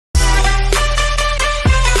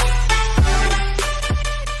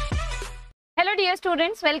Dear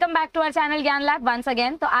students, welcome back to our channel ज्ञानलैब once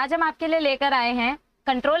again. तो आज हम आपके लिए लेकर आए हैं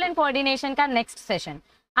कंट्रोल एंड कोऑर्डिनेशन का नेक्स्ट सेशन।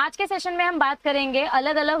 आज के सेशन में हम बात करेंगे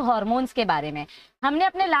अलग अलग हार्मोन्स के बारे में। हमने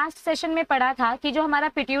अपने लास्ट सेशन में पढ़ा था कि जो हमारा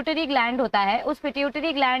पिट्यूटरी ग्लैंड होता है, उस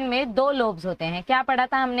पिट्यूटरी ग्लैंड में दो लोब्स होते हैं। क्या पढ़ा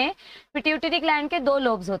था हमने? पिट्यूटरी ग्लैंड के दो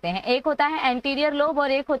लोब्स होते हैं, एक होता है एंटीरियर लोब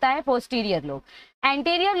और एक होता है पोस्टीरियर लोब।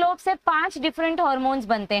 एंटीरियर लोब से 5 डिफरेंट हार्मोन्स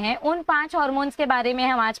बनते हैं, उन 5 हार्मोन्स के बारे में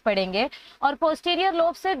हम आज पढ़ेंगे। और पोस्टीरियर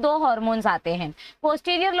लोब से 2 हार्मोन्स आते हैं।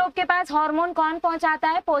 पोस्टीरियर लोब के पास हार्मोन कौन पहुंचाता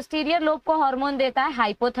है? पोस्टीरियर लोब को हार्मोन देता है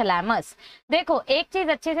हाइपोथैलेमस। देखो, एक चीज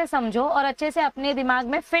अच्छे से समझो और अच्छे से अपने दिमाग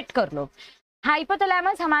में फिट कर लो।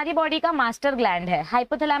 हाइपोथैलेमस हमारी बॉडी का मास्टर ग्लैंड है।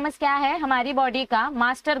 हाइपोथैलेमस क्या है? हमारी बॉडी का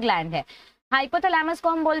मास्टर ग्लैंड है। हाइपोथैलेमस को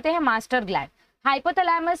हम बोलते हैं मास्टर ग्लैंड।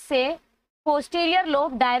 हाइपोथैलेमस से पोस्टीरियर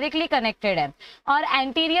लोब डायरेक्टली कनेक्टेड है और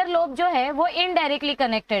एंटीरियर लोब जो है वो इनडायरेक्टली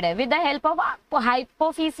कनेक्टेड है with the help of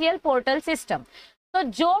हाइपोफिशियल portal system. तो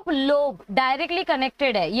जो लोब डायरेक्टली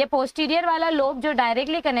कनेक्टेड है, ये पोस्टीरियर वाला लोब जो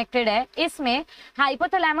डायरेक्टली कनेक्टेड है, इसमें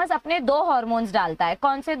हाइपोथैलेमस अपने 2 हार्मोन्स डालता है।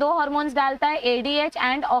 कौन से 2 हार्मोन्स डालता है? ADH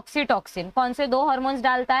and oxytocin. कौन से 2 हार्मोन्स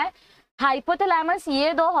डालता है? हाइपोथैलेमस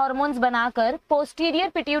ये 2 हार्मोन्स बनाकर पोस्टीरियर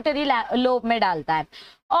पिट्यूटरी लोब में डालता है।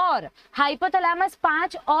 और हाइपोथैलेमस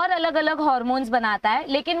 5 और अलग अलग हार्मोन्स बनाता है,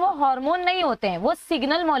 लेकिन वो हार्मोन नहीं होते हैं, वो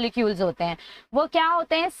सिग्नल मॉलिक्यूल्स होते हैं। वो क्या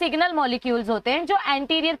होते हैं? सिग्नल मॉलिक्यूल्स होते हैं जो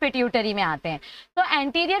एंटीरियर पिट्यूटरी में आते हैं। तो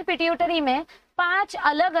एंटीरियर पिट्यूटरी में 5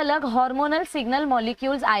 अलग अलग हार्मोनल सिग्नल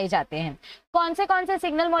मॉलिक्यूल्स आए जाते हैं। कौन से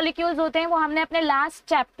सिग्नल मॉलिक्यूल्स होते हैं वो हमने अपने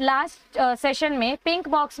लास्ट सेशन में पिंक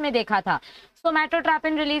बॉक्स में देखा था।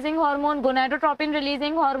 सोमैटोट्रोपिन releasing hormone, gonadotropin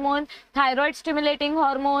releasing hormone, thyroid stimulating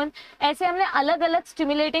hormone, ऐसे हमने अलग अलग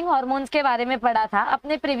स्टिमुलेटिंग हार्मोन्स के बारे में पढ़ा था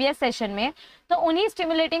अपने प्रीवियस सेशन में। तो उन्हीं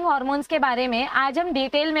स्टिमुलेटिंग हार्मोन्स के बारे में आज हम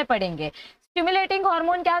डिटेल में पढ़ेंगे। स्टिमुलेटिंग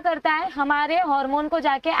हार्मोन क्या करता है? हमारे हार्मोन को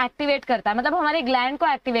जाके एक्टिवेट करता है, मतलब हमारे ग्लैंड को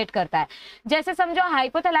एक्टिवेट करता है। जैसे समझो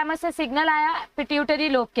हाइपोथैलेमस से सिग्नल आया पिट्यूटरी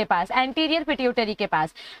लोब के पास, एंटीरियर पिट्यूटरी के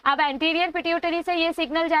पास। अब एंटीरियर पिट्यूटरी से ये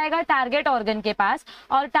सिग्नल जाएगा टारगेट ऑर्गन के पास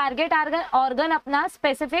और टारगेट ऑर्गन अपना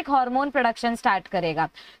स्पेसिफिक हार्मोन प्रोडक्शन स्टार्ट करेगा।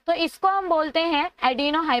 तो इसको हम बोलते हैं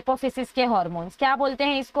एडिनोहाइपोफिसिस के हार्मोन्स। क्या बोलते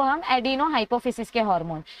हैं इसको हम? एडिनोहाइपोफिसिस के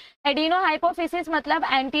हार्मोन। एडिनोहाइपोफिसिस मतलब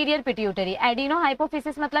एंटीरियर पिट्यूटरी।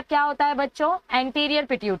 एडिनोहाइपोफिसिस मतलब क्या होता है बच्चों? Anterior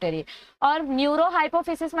pituitary. और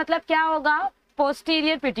न्यूरोहाइपोफिसिस मतलब क्या होगा?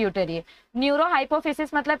 Posterior pituitary.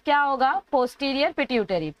 न्यूरोहाइपोफिसिस मतलब क्या होगा? Posterior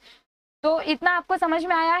pituitary. तो इतना आपको समझ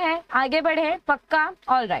में आया है? आगे बढ़े? पक्का?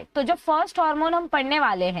 ऑलराइट। तो जो फर्स्ट हार्मोन हम पढ़ने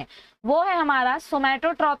वाले हैं वो है हमारा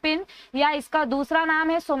सोमैटोट्रोपिन, या इसका दूसरा नाम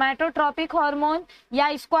है सोमैटोट्रोपिक हार्मोन, या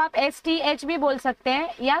इसको आप ACTH भी बोल सकते हैं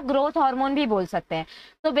या ग्रोथ हार्मोन भी बोल सकते हैं।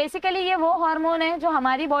 तो बेसिकली ये वो हार्मोन है जो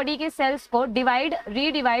हमारी बॉडी के सेल्स को डिवाइड,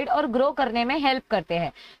 रीडिवाइड और ग्रो करने में हेल्प करते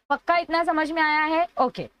हैं। पक्का इतना समझ में आया है?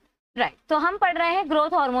 Okay right. तो हम पढ़ रहे हैं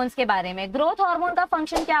ग्रोथ हार्मोन्स के बारे में। ग्रोथ हार्मोन का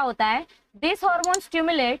फंक्शन क्या होता है? This hormone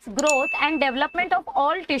stimulates growth and development of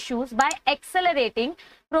all tissues bye accelerating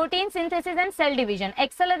protein synthesis and cell division.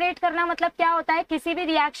 Accelerate करना मतलब क्या होता है? किसी भी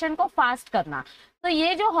रिएक्शन को फास्ट करना। तो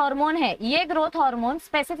ये जो हार्मोन है, ये ग्रोथ हार्मोन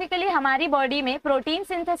स्पेसिफिकली हमारी बॉडी में प्रोटीन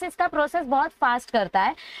सिंथेसिस का प्रोसेस बहुत फास्ट करता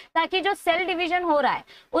है, ताकि जो सेल डिवीजन हो रहा है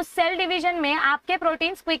उस सेल डिवीजन में आपके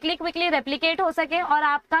प्रोटीन्स क्विकली रेप्लिकेट हो सके और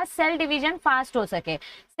आपका सेल डिवीजन फास्ट हो सके।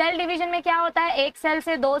 सेल डिवीजन में क्या होता है? 1 सेल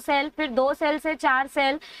से 2 सेल, फिर 2 सेल से 4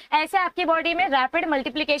 सेल, ऐसे आपकी बॉडी में रैपिड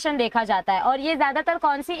मल्टीप्लिकेशन देखा जाता है। और ये ज्यादातर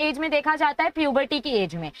कौन सी एज में देखा जाता है? प्यूबर्टी की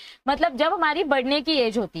एज में, मतलब जब हमारी बढ़ने की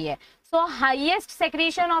एज होती है। So highest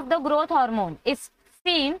secretion of the growth hormone is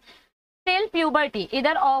seen till puberty,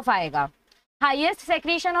 इधर ऑफ आएगा। Highest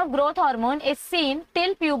secretion of growth hormone is seen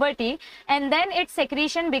till puberty and then its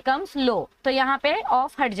secretion becomes low। तो यहाँ पे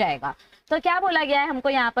ऑफ हट जाएगा। तो क्या बोला गया है हमको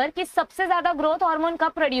यहाँ पर कि सबसे ज्यादा ग्रोथ हार्मोन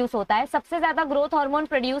कब प्रोड्यूस होता है? सबसे ज्यादा ग्रोथ हार्मोन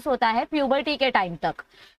प्रोड्यूस होता है प्यूबर्टी के टाइम तक।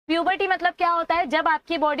 प्यूबर्टी मतलब क्या होता है? जब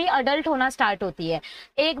आपकी बॉडी अडल्ट होना स्टार्ट होती है।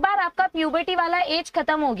 एक बार आपका प्यूबर्टी वाला एज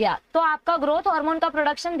खत्म हो गया तो आपका ग्रोथ हार्मोन का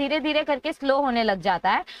प्रोडक्शन धीरे धीरे करके स्लो होने लग जाता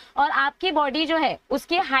है और आपकी बॉडी जो है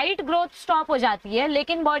उसकी हाइट ग्रोथ स्टॉप हो जाती है,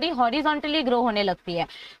 लेकिन बॉडी हॉरिजॉन्टली ग्रो होने लगती है।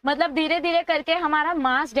 मतलब धीरे धीरे करके हमारा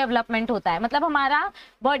मास डेवलपमेंट होता है, मतलब हमारा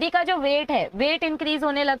बॉडी का जो वेट है, वेट इंक्रीज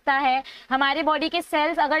होने लगता है। हमारी बॉडी के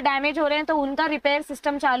सेल्स अगर डैमेज हो रहे हैं तो उनका रिपेयर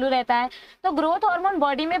सिस्टम चालू रहता है। तो ग्रोथ हार्मोन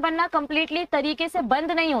बॉडी में बनना कंप्लीटली तरीके से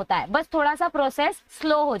बंद नहीं होता है, बस थोड़ा सा प्रोसेस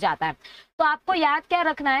स्लो हो जाता है। तो आपको याद क्या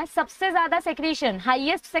रखना है? सबसे ज्यादा secretion,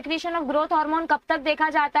 highest secretion of growth hormone कब तक देखा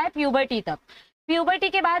जाता है? प्यूबर्टी तक। प्यूबर्टी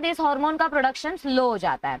के बाद इस हार्मोन का प्रोडक्शन स्लो हो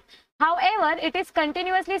जाता है। However, it is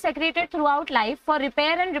continuously secreted throughout life for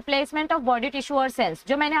repair and replacement of body tissue or cells।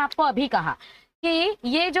 जो मैंने आपको अभी कहा कि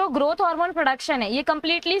ये जो ग्रोथ हार्मोन प्रोडक्शन है ये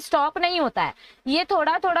कंप्लीटली स्टॉप नहीं होता है, ये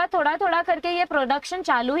थोड़ा थोड़ा करके ये प्रोडक्शन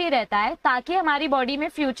चालू ही रहता है, ताकि हमारी बॉडी में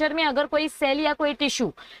फ्यूचर में अगर कोई सेल या कोई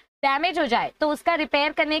टिश्यू डैमेज हो जाए तो उसका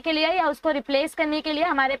रिपेयर करने के लिए या उसको रिप्लेस करने के लिए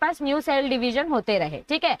हमारे पास न्यू सेल डिवीजन होते रहे,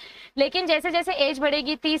 ठीक है। लेकिन जैसे जैसे एज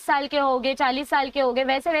बढ़ेगी, 30 साल के होगे, 40 साल के होगे,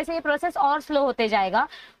 वैसे वैसे ये प्रोसेस और स्लो होते जाएगा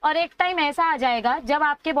और एक टाइम ऐसा आ जाएगा जब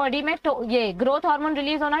आपके बॉडी में ये ग्रोथ हार्मोन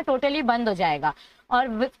रिलीज होना टोटली बंद हो जाएगा।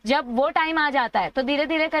 और जब वो टाइम आ जाता है तो धीरे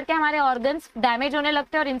धीरे करके हमारे ऑर्गन्स डैमेज होने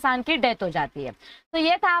लगते हैं और इंसान की डेथ हो जाती है। तो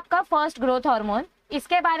ये था आपका फर्स्ट ग्रोथ हार्मोन।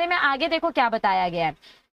 इसके बारे में आगे देखो क्या बताया गया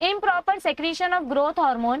है। Improper secretion of growth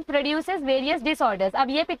hormone produces various disorders. अब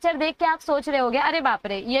ये पिक्चर देख के आप सोच रहे होगे अरे बाप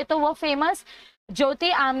रे, ये तो वो फेमस ज्योति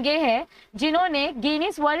आमगे है जिन्होंने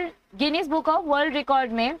Guinness book of world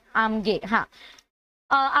record में आमगे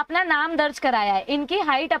अपना नाम दर्ज कराया है। इनकी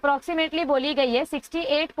हाइट अप्रोक्सीमेटली बोली गई है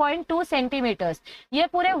 68.2 सेंटीमीटर्स। ये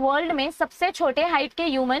पूरे वर्ल्ड में सबसे छोटे हाइट के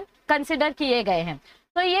ह्यूमन कंसिडर किए गए हैं।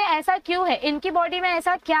 तो ये ऐसा क्यों है, इनकी बॉडी में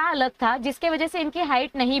ऐसा क्या अलग था जिसके वजह से इनकी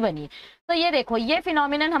हाइट नहीं बनी। तो ये देखो, ये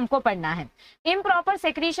फिनोमिनन हमको पढ़ना है। Improper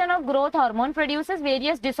secretion of growth hormone produces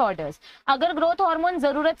various disorders. अगर ग्रोथ हार्मोन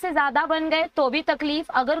जरूरत से ज्यादा बन गए तो भी तकलीफ,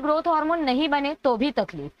 अगर ग्रोथ हार्मोन नहीं बने तो भी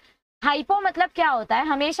तकलीफ। हाइपो मतलब क्या होता है,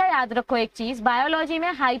 हमेशा याद रखो एक चीज, बायोलॉजी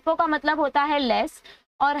में हाइपो का मतलब होता है लेस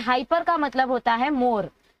और हाइपर का मतलब होता है मोर।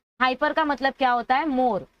 हाइपर का मतलब क्या होता है,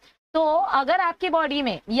 मोर। तो अगर आपकी बॉडी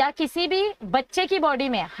में या किसी भी बच्चे की बॉडी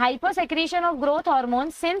में hyper secretion of growth hormone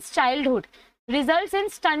since childhood results in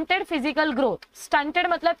stunted physical growth. Stunted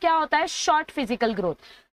मतलब क्या होता है, शॉर्ट फिजिकल ग्रोथ।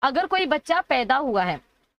 अगर कोई बच्चा पैदा हुआ है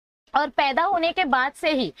और पैदा होने के बाद से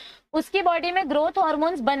ही उसकी बॉडी में ग्रोथ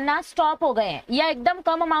हार्मोन्स बनना स्टॉप हो गए हैं या एकदम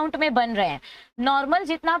कम अमाउंट में बन रहे हैं, नॉर्मल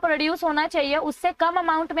जितना प्रोड्यूस होना चाहिए उससे कम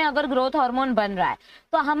अमाउंट में अगर ग्रोथ हार्मोन बन रहा है,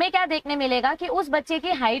 तो हमें क्या देखने मिलेगा कि उस बच्चे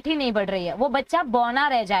की हाइट ही नहीं बढ़ रही है, वो बच्चा बौना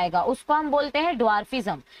रह जाएगा। उसको हम बोलते हैं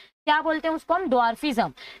ड्वार्फिज्म। क्या बोलते हैं उसको हम,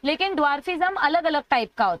 ड्वार्फिज्म। लेकिन ड्वार्फिज्म अलग अलग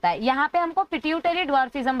टाइप का होता है। यहाँ पे हमको पिट्यूटरी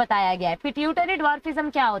ड्वार्फिज्म बताया गया है। पिट्यूटरी ड्वार्फिज्म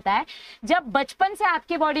क्या होता है, जब बचपन से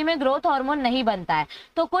आपकी बॉडी में ग्रोथ हार्मोन नहीं बनता है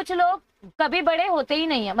तो कुछ लोग कभी बड़े होते ही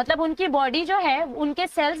नहीं है, मतलब उनकी बॉडी जो है उनके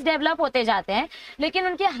सेल्स डेवलप होते जाते हैं लेकिन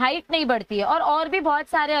उनकी हाइट नहीं बढ़ती है और भी बहुत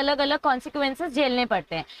सारे अलग अलग कॉन्सिक्वेंसेस झेलने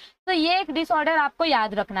पड़ते हैं। तो ये एक डिसऑर्डर आपको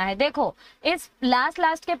याद रखना है। देखो इस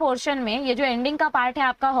लास्ट के पोर्शन में ये जो एंडिंग का पार्ट है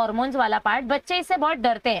आपका हार्मोन्स वाला पार्ट, बच्चे इससे बहुत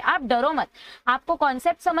डरते हैं। आप डरो मत, आपको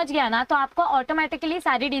कॉन्सेप्ट समझ गया ना तो आपको ऑटोमेटिकली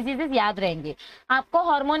सारी डिजीजेस याद रहेंगी। आपको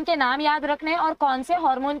हार्मोन के नाम याद रखने हैं और कौन से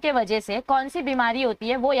हार्मोन के वजह से कौन सी बीमारी होती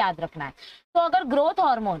है वो याद रखना है। तो अगर ग्रोथ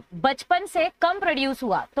हार्मोन बचपन से कम प्रोड्यूस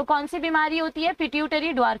हुआ तो कौन सी बीमारी होती है,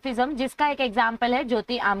 पिट्यूटरी ड्वार्फिज्म, जिसका एक एग्जांपल है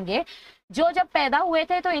ज्योति आमगे, जो जब पैदा हुए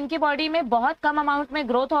थे तो इनकी बॉडी में बहुत कम अमाउंट में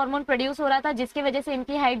ग्रोथ हार्मोन प्रोड्यूस हो रहा था जिसकी वजह से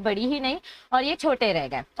इनकी हाइट बढ़ी ही नहीं और ये छोटे रह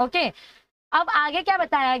गए। ओके, अब आगे क्या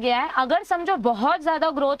बताया गया है, अगर समझो बहुत ज्यादा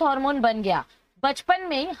ग्रोथ हार्मोन बन गया बचपन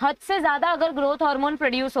में, हद से ज्यादा अगर ग्रोथ हार्मोन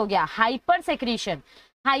प्रोड्यूस हो गया, हाइपर सेक्रीशन।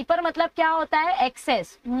 हाइपर मतलब क्या होता है,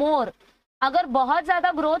 एक्सेस, मोर। अगर बहुत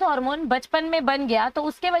ज्यादा ग्रोथ हार्मोन बचपन में बन गया तो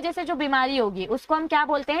उसके वजह से जो बीमारी होगी उसको हम क्या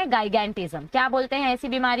बोलते हैं, गाइगैंटिज्म। क्या बोलते हैं ऐसी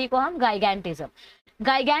बीमारी को हम, गाइगैंटिज्म।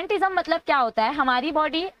 गाइगैंटिज्म मतलब क्या होता है, हमारी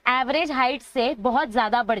बॉडी एवरेज हाइट से बहुत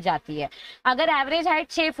ज्यादा बढ़ जाती है। अगर एवरेज हाइट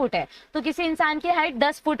 6 फुट है तो किसी इंसान की हाइट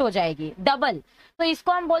 10 फुट हो जाएगी, डबल। तो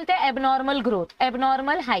इसको हम बोलते हैं abnormal growth,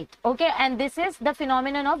 abnormal height. Okay, and this is the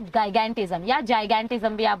phenomenon of गाइगैंटिज्म या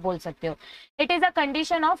जाइगैंटिज्म भी आप बोल सकते हो। It is a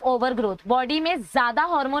condition of over growth, body में ज्यादा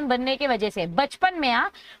हार्मोन बनने की वजह से। बचपन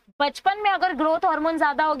में अगर ग्रोथ हार्मोन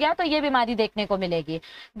ज्यादा हो गया तो ये बीमारी देखने को मिलेगी।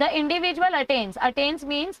 The individual attains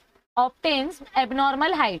means obtains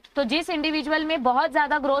abnormal height. तो जिस इंडिविजुअल में बहुत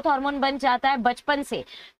ज्यादा ग्रोथ हार्मोन बन जाता है बचपन से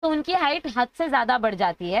तो उनकी हाइट हद से ज्यादा बढ़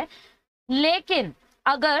जाती है। लेकिन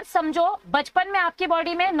अगर समझो बचपन में आपकी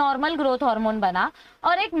बॉडी में नॉर्मल ग्रोथ हार्मोन बना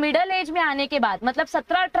और एक मिडिल एज में आने के बाद, मतलब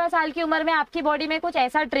 17-18 साल की उम्र में आपकी बॉडी में कुछ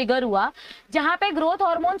ऐसा ट्रिगर हुआ जहां पे ग्रोथ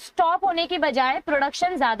हार्मोन स्टॉप होने की बजाय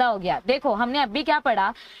प्रोडक्शन ज्यादा हो गया। देखो हमने अभी क्या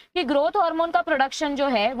पढ़ा कि ग्रोथ हार्मोन का प्रोडक्शन जो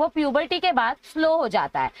है वो प्यूबर्टी के बाद स्लो हो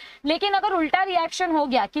जाता है, लेकिन अगर उल्टा रिएक्शन हो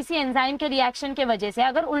गया किसी एंजाइम के रिएक्शन के वजह से,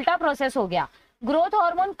 अगर उल्टा प्रोसेस हो गया, ग्रोथ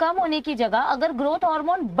हार्मोन कम होने की जगह अगर ग्रोथ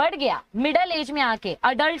हार्मोन बढ़ गया मिडिल एज में आके,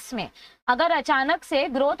 अडल्ट्स में अगर अचानक से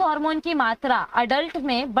ग्रोथ हार्मोन की मात्रा अडल्ट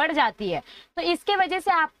में बढ़ जाती है तो इसके वजह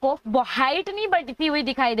से आपको हाइट नहीं बढ़ती हुई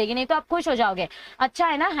दिखाई देगी। नहीं तो आप खुश हो जाओगे, अच्छा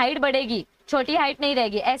है ना हाइट बढ़ेगी, छोटी हाइट नहीं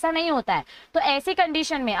रहेगी, ऐसा नहीं होता है। तो ऐसी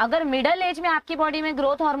कंडीशन में अगर मिडिल एज में आपकी बॉडी में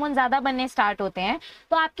ग्रोथ हार्मोन ज्यादा बनने स्टार्ट होते हैं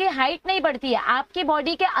तो आपकी हाइट नहीं बढ़ती है, आपकी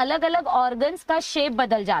बॉडी के अलग अलग ऑर्गन्स का शेप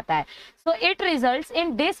बदल जाता है। So it results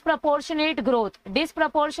in disproportionate growth.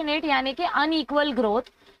 Disproportionate यानी कि unequal growth,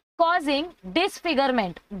 causing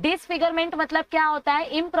disfigurement. Disfigurement मतलब क्या होता है?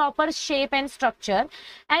 improper shape and structure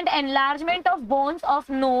and enlargement of bones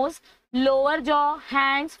of nose, lower jaw,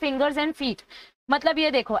 hands, fingers and feet. मतलब ये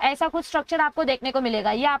देखो, ऐसा कुछ स्ट्रक्चर आपको देखने को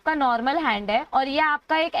मिलेगा। ये आपका नॉर्मल हैंड है और ये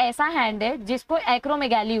आपका एक ऐसा हैंड है जिसको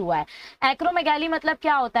एक्रोमेगाली हुआ है। एक्रोमेगाली मतलब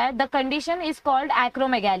क्या होता है? The condition is called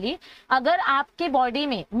acromegaly. अगर आपकी बॉडी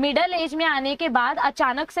में मिडिल एज में आने के बाद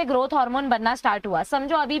अचानक से ग्रोथ हार्मोन बनना स्टार्ट हुआ,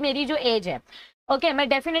 समझो अभी मेरी जो एज है, ओके, मैं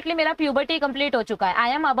डेफिनेटली मेरा प्यूबर्टी कंप्लीट हो चुका है,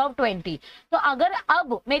 आई एम अबव 20, तो अगर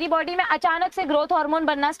अब मेरी बॉडी में अचानक से ग्रोथ हार्मोन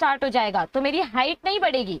बनना स्टार्ट हो जाएगा तो मेरी हाइट नहीं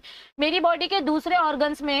बढ़ेगी, मेरी बॉडी के दूसरे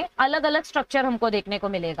ऑर्गन्स में अलग अलग स्ट्रक्चर हमको देखने को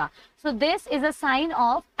मिलेगा। So this is a sign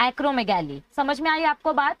of acromegaly. समझ में आई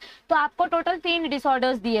आपको बात? तो आपको टोटल 3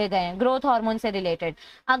 डिसऑर्डर्स दिए गए हैं ग्रोथ हार्मोन से रिलेटेड।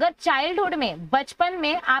 अगर चाइल्डहुड में, बचपन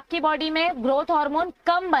में आपकी बॉडी में ग्रोथ हार्मोन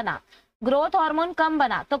कम बना, ग्रोथ हार्मोन कम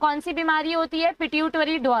बना तो कौन सी बीमारी होती है?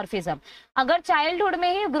 Pituitary dwarfism. अगर चाइल्डहुड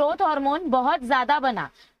में ही ग्रोथ हार्मोन बहुत ज्यादा बना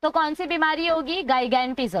तो कौन सी बीमारी होगी?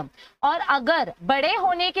 गाइगेंटिज्म। और अगर बड़े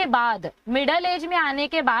होने के बाद, मिडिल एज में आने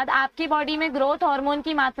के बाद आपकी बॉडी में ग्रोथ हार्मोन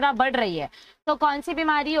की मात्रा बढ़ रही है तो कौन सी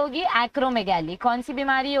बीमारी होगी? एक्रोमेगाली। कौन सी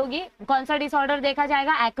बीमारी होगी? कौन सा डिसऑर्डर देखा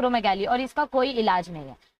जाएगा? एक्रोमेगाली। और इसका कोई इलाज नहीं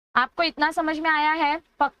है। आपको इतना समझ में आया है?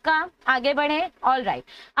 पक्का? आगे बढ़े। All right.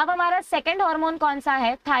 अब हमारा सेकंड हार्मोन कौन सा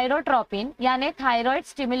है? थायरोट्रोपिन, यानी थायराइड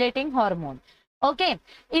स्टिमुलेटिंग हार्मोन। ओके,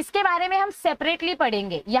 इसके बारे में हम सेपरेटली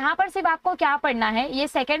पढ़ेंगे। यहाँ पर सिर्फ आपको क्या पढ़ना है, ये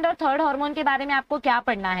सेकंड और थर्ड हार्मोन के बारे में आपको क्या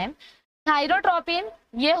पढ़ना है? थायरोट्रोपिन,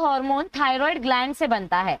 ये हार्मोन थायराइड ग्लैंड से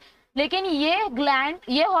बनता है, लेकिन ये ग्लैंड,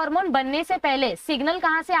 ये हार्मोन बनने से पहले सिग्नल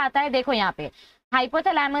कहाँ से आता है? देखो यहाँ पे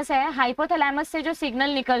हाइपोथैलेमस है, हाइपोथैलेमस से जो सिग्नल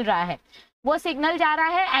निकल रहा है वो सिग्नल जा रहा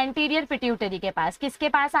है एंटीरियर पिट्यूटरी के पास। किसके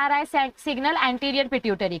पास आ रहा है सिग्नल? एंटीरियर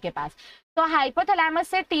पिट्यूटरी के पास। तो हाइपोथैलेमस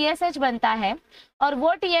से टीएसएच बनता है और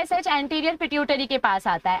वो टीएसएच एंटीरियर पिट्यूटरी के पास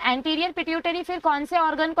आता है। एंटीरियर पिट्यूटरी फिर कौन से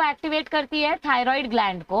ऑर्गन को एक्टिवेट करती है? थायराइड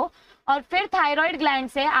ग्लैंड को। और फिर थायराइड ग्लैंड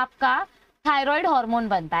से आपका थायराइड हार्मोन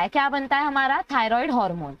बनता है। क्या बनता है हमारा? Thyroid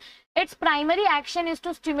hormone. Its primary action is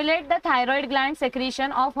to stimulate the thyroid gland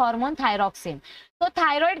secretion of hormone thyroxine. तो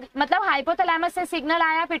थायराइड मतलब हाइपोथैलेमस से सिग्नल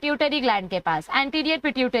आया पिट्यूटरी ग्लैंड के पास, एंटीरियर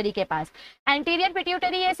पिट्यूटरी के पास। एंटीरियर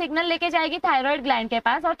पिट्यूटरी ये सिग्नल लेके जाएगी थायराइड ग्लैंड के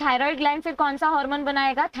पास और थायराइड ग्लैंड फिर कौन सा हार्मोन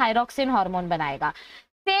बनाएगा? थायरोक्सिन हार्मोन बनाएगा।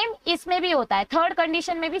 सेम इसमें भी होता है, थर्ड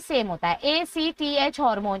कंडीशन में भी सेम होता है। ACTH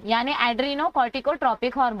हार्मोन यानी एड्रीनो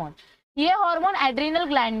कॉर्टिकोट्रोपिक हार्मोन, ये हार्मोन एड्रीनल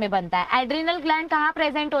ग्लैंड में बनता है। एड्रीनल ग्लैंड कहाँ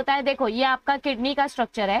प्रेजेंट होता है? देखो ये आपका किडनी का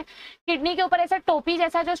स्ट्रक्चर है, किडनी के ऊपर ऐसा टोपी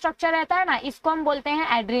जैसा जो स्ट्रक्चर रहता है ना, इसको हम बोलते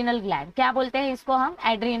हैं एड्रीनल ग्लैंड। क्या बोलते हैं इसको हम?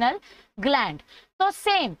 Adrenal gland. तो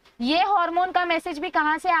सेम ये हार्मोन का मैसेज भी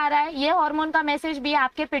कहाँ से आ रहा है? ये हार्मोन का मैसेज भी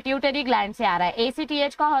आपके पिट्यूटरी ग्लैंड से आ रहा है।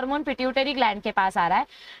 ACTH का हार्मोन पिट्यूटरी ग्लैंड के पास आ रहा है।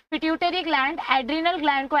 पिट्यूटरी ग्लैंड एड्रीनल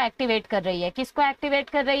ग्लैंड को एक्टिवेट कर रही है। किसको एक्टिवेट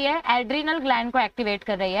कर रही है? एड्रीनल ग्लैंड को एक्टिवेट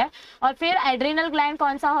कर रही है। और फिर एड्रीनल ग्लैंड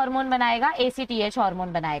कौन सा हार्मोन बनाएगा? ACTH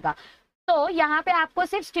हार्मोन बनाएगा। तो यहाँ पे आपको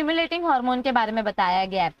सिर्फ स्टिमुलेटिंग हार्मोन के बारे में बताया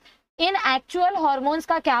गया है। इन एक्चुअल हार्मोन्स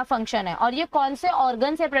का क्या फंक्शन है और ये कौन से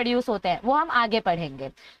ऑर्गन से प्रोड्यूस होते हैं वो हम आगे पढ़ेंगे।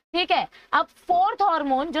 ठीक है। अब फोर्थ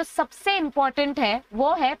हार्मोन जो सबसे इंपॉर्टेंट है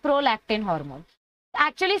वो है प्रोलैक्टिन हार्मोन।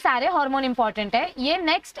 एक्चुअली सारे हार्मोन इंपॉर्टेंट है, ये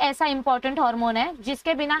नेक्स्ट ऐसा इंपॉर्टेंट हार्मोन है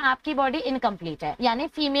जिसके बिना आपकी बॉडी इनकम्प्लीट है, यानी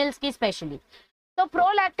फीमेल्स की स्पेशली। तो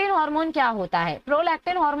प्रोलैक्टिन हार्मोन क्या होता है?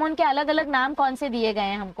 प्रोलैक्टिन हार्मोन के अलग अलग नाम कौन से दिए गए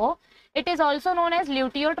हैं हमको? It is also known as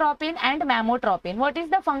ल्यूटियोट्रोपिन and मैमोट्रोपिन। What is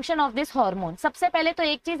the function of this hormone? सबसे पहले तो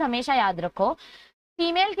एक चीज हमेशा याद रखो,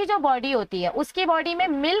 फीमेल की जो बॉडी होती है उसकी बॉडी में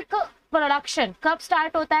मिल्क प्रोडक्शन कब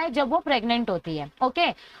स्टार्ट होता है? जब वो प्रेग्नेंट होती है। ओके।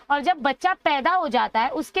 और जब बच्चा पैदा हो जाता है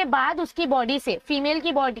उसके बाद उसकी बॉडी से, फीमेल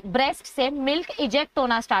की बॉडी ब्रेस्ट से मिल्क इजेक्ट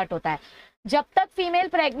होना स्टार्ट होता है। जब तक फीमेल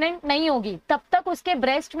प्रेग्नेंट नहीं होगी तब तक उसके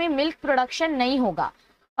ब्रेस्ट में मिल्क प्रोडक्शन नहीं होगा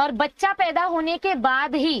और बच्चा पैदा होने के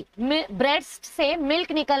बाद ही ब्रेस्ट से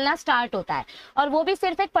मिल्क निकलना स्टार्ट होता है और वो भी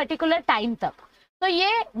सिर्फ एक पर्टिकुलर टाइम तक। तो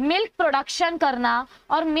ये मिल्क प्रोडक्शन करना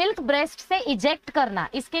और मिल्क ब्रेस्ट से इजेक्ट करना,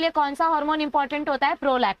 इसके लिए कौन सा हार्मोन इंपॉर्टेंट होता है?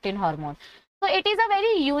 Prolactin hormone. तो it is a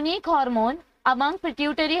very unique hormone among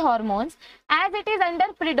pituitary hormones as it is under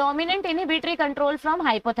predominant inhibitory control from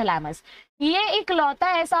hypothalamus। ये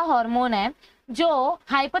इकलौता ऐसा हार्मोन है जो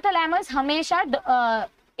हाइपोथैलेमस हमेशा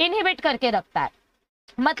इनहिबिट करके रखता है।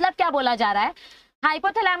 मतलब क्या बोला जा रहा है?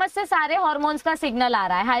 हाइपोथैलेमस से सारे हार्मोन्स का सिग्नल आ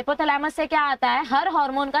रहा है। हाइपोथैलेमस से क्या आता है? हर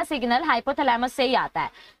हार्मोन का सिग्नल हाइपोथैलेमस से ही आता है।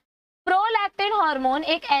 प्रोलैक्टिन हार्मोन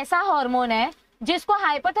एक ऐसा हार्मोन है जिसको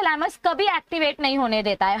हाइपोथैलेमस कभी एक्टिवेट नहीं होने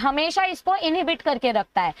देता है, हमेशा इसको इनहिबिट करके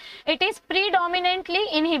रखता है। It is predominantly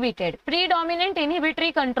inhibited. Predominant inhibitory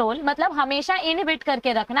control मतलब हमेशा इनहिबिट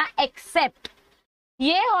करके रखना, एक्सेप्ट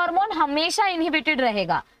ये हार्मोन हमेशा इनहिबिटेड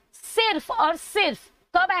रहेगा। सिर्फ और सिर्फ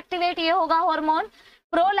कब एक्टिवेट ये होगा hormone?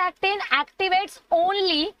 Prolactin activates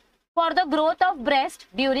only for the growth of breast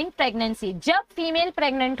during pregnancy. जब फीमेल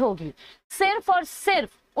प्रेग्नेंट होगी सिर्फ और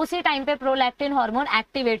सिर्फ उसी टाइम पे प्रोलैक्टिन हार्मोन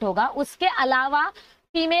एक्टिवेट होगा, उसके अलावा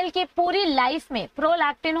फीमेल की पूरी लाइफ में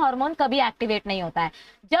प्रोलैक्टिन हार्मोन कभी एक्टिवेट नहीं होता है।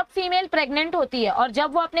 जब फीमेल प्रेग्नेंट होती है और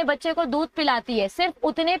जब वो अपने बच्चे को दूध पिलाती है, सिर्फ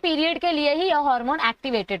उतने पीरियड के लिए ही यह हार्मोन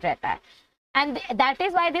एक्टिवेटेड रहता है। And that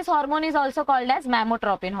is why this hormone is also called as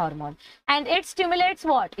mammotropin hormone and it stimulates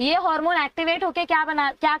what? ये हार्मोन एक्टिवेट होके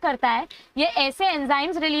क्या करता है, ये ऐसे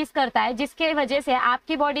एंजाइम्स रिलीज करता है जिसके वजह से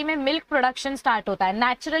आपकी बॉडी में मिल्क प्रोडक्शन स्टार्ट होता है,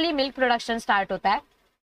 नेचुरली मिल्क प्रोडक्शन स्टार्ट होता है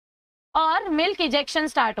और मिल्क इजेक्शन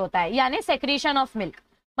स्टार्ट होता है, यानी सेक्रीशन ऑफ मिल्क।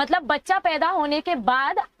 मतलब बच्चा पैदा होने के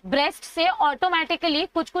बाद ब्रेस्ट से ऑटोमेटिकली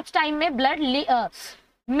कुछ टाइम में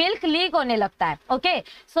मिल्क लीक होने लगता है। ओके,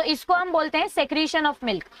 सो इसको हम बोलते हैं सेक्रीशन ऑफ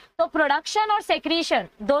मिल्क। तो प्रोडक्शन और सेक्रीशन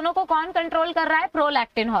दोनों को कौन कंट्रोल कर रहा है?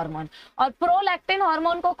 Prolactin hormone. और प्रोलैक्टिन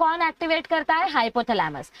हार्मोन को कौन एक्टिवेट करता है?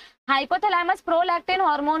 हाइपोथैलेमस। हाइपोथैलेमस प्रोलैक्टिन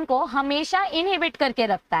हार्मोन को हमेशा इनहिबिट करके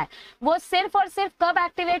रखता है। वो सिर्फ और सिर्फ कब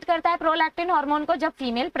एक्टिवेट करता है प्रोलैक्टिन हार्मोन को? जब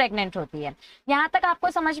फीमेल प्रेग्नेंट होती है। यहाँ तक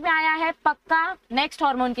आपको समझ में आया है? पक्का। नेक्स्ट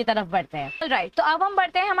हार्मोन की तरफ बढ़ते हैं। राइट, तो अब हम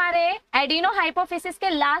बढ़ते हैं हमारे एडिनोहाइपोफिसिस के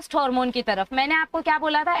लास्ट हार्मोन की तरफ। मैंने आपको क्या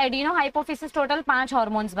बोला था? एडिनोहाइपोफिसिस टोटल 5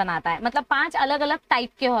 हार्मोन्स बनाता है, मतलब 5 अलग अलग टाइप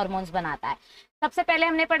के हार्मोन्स बनाता है। सबसे पहले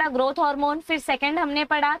हमने पढ़ा ग्रोथ हार्मोन, फिर सेकंड हमने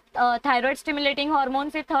पढ़ा थायराइड स्टिमुलेटिंग हार्मोन,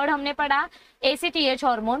 फिर थर्ड हमने पढ़ा ACTH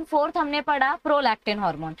हार्मोन, फोर्थ हमने पढ़ा prolactin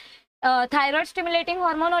hormone. Thyroid stimulating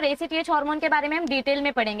hormone और ACTH हार्मोन के बारे में हम डिटेल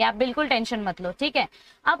में पढ़ेंगे, आप बिल्कुल टेंशन मत लो, ठीक है।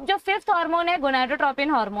 अब जो फिफ्थ हार्मोन है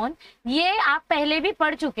गोनाडोट्रोपिन हार्मोन, ये आप पहले भी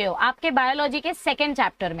पढ़ चुके हो आपके बायोलॉजी के सेकेंड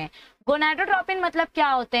चैप्टर में। गोनाडोट्रोपिन मतलब क्या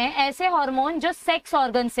होते हैं? ऐसे हार्मोन जो सेक्स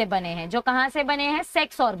ऑर्गन से बने हैं। जो कहाँ से बने हैं?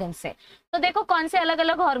 सेक्स ऑर्गन से। तो देखो कौन से अलग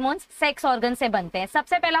अलग हार्मोन्स सेक्स ऑर्गन से बनते हैं।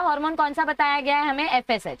 सबसे पहला हार्मोन कौन सा बताया गया है हमें?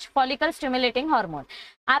 FSH, follicle stimulating hormone.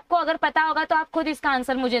 आपको अगर पता होगा तो आप खुद इसका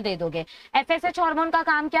आंसर मुझे दे दोगे। FSH हार्मोन का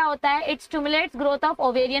काम क्या होता है? It stimulates growth of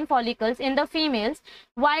ovarian follicles in the females,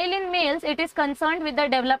 while in males it is concerned with the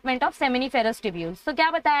development of seminiferous tubules. तो क्या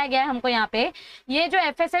बताया गया है हमको यहाँ पे? ये जो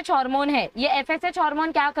FSH हार्मोन है, ये FSH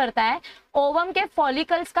हार्मोन क्या करता है? ओवम के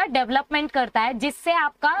फॉलिकल्स का डेवलपमेंट करता है, जिससे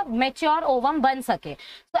आपका मैच्योर ओवम बन सके।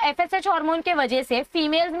 तो FSH हार्मोन के वजह से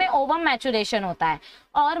फीमेल्स में ओवम मैचुरेशन होता है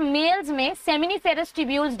और मेल्स में सेमिनिफेरस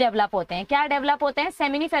ट्यूब्यूल्स डेवलप होते हैं। क्या डेवलप होते हैं?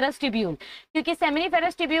 सेमिनिफेरस ट्यूब्यूल, क्योंकि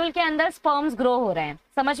सेमिनिफेरस ट्यूब्यूल के अंदर स्पर्म्स ग्रो हो रहे हैं।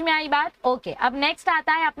 समझ में आई बात? ओके, अब नेक्स्ट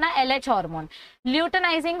आता है अपना LH hormone,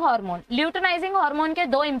 luteinising hormone. Luteinising hormone के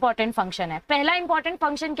 2 इंपॉर्टेंट फंक्शन है। पहला इंपॉर्टेंट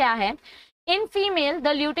फंक्शन क्या है? In female the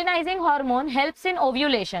luteinising hormone helps in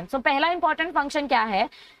ovulation. सो पहला इंपॉर्टेंट फंक्शन क्या है?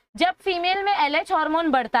 जब फीमेल में LH हार्मोन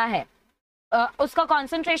बढ़ता है, उसका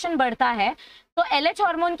कॉन्सेंट्रेशन बढ़ता है, तो LH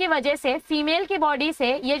हार्मोन की वजह से फीमेल की बॉडी से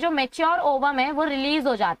ये जो मैच्योर ओवम है वो रिलीज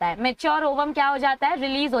हो जाता है। मैच्योर ओवम क्या हो जाता है?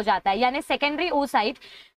 रिलीज हो जाता है, यानी सेकेंडरी oocyte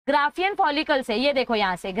ग्राफियन फॉलिकल से, ये देखो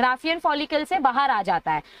यहाँ से ग्राफियन फॉलिकल से बाहर आ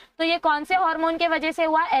जाता है। तो ये कौन से हार्मोन के वजह से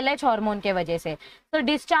हुआ? LH हार्मोन के वजह से। तो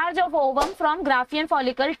discharge of ovum from Graafian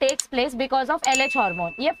follicle takes place because of LH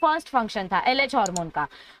hormone. ये फर्स्ट फंक्शन था LH हार्मोन का।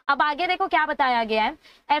 अब आगे देखो क्या बताया गया है।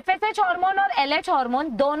 FSH हार्मोन और LH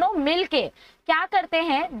हार्मोन दोनों मिलके क्या करते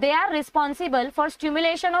हैं? They are responsible for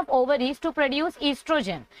stimulation of ovaries to produce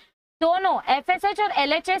oestrogen. दोनों FSH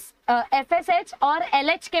और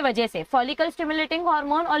LH के वजह से, फॉलिकल स्टिमुलेटिंग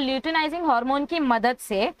हार्मोन और ल्यूटेनाइजिंग हार्मोन की मदद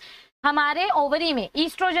से हमारे ओवरी में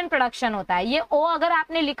ईस्ट्रोजन प्रोडक्शन होता है। ये O अगर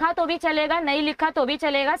आपने लिखा तो भी चलेगा, नहीं लिखा तो भी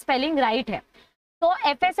चलेगा, स्पेलिंग राइट है। तो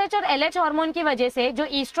FSH और LH हार्मोन की वजह से जो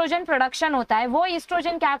ईस्ट्रोजन प्रोडक्शन होता है, वो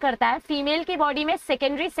ईस्ट्रोजन क्या करता है? फीमेल की बॉडी में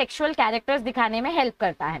सेकेंडरी सेक्सुअल कैरेक्टर्स दिखाने में हेल्प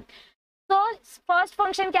करता है। तो फर्स्ट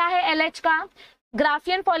फंक्शन क्या है LH का?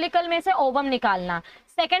 ग्राफियन फॉलिकल में से ओवम निकालना।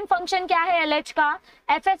 सेकेंड फंक्शन क्या है LH का?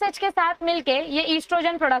 FSH के साथ मिलके ये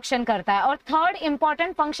ईस्ट्रोजन प्रोडक्शन करता है। और थर्ड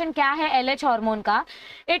इंपॉर्टेंट फंक्शन क्या है LH हार्मोन का?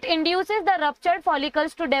 It induces the ruptured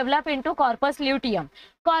follicles to develop into corpus luteum.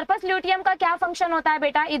 Corpus luteum का क्या फंक्शन होता है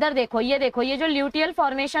बेटा? इधर देखो, ये देखो, ये जो ल्यूटियल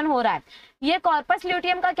फॉर्मेशन हो रहा है, ये कॉर्पस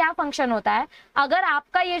ल्यूटियम का क्या फंक्शन होता है? अगर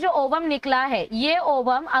आपका ये जो ओवम निकला है, ये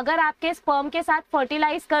ओवम अगर आपके स्पर्म के साथ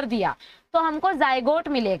फर्टिलाइज कर दिया तो हमको जाइगोट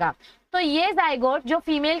मिलेगा। तो ये जाइगोट जो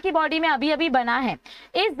फीमेल की बॉडी में अभी अभी बना है,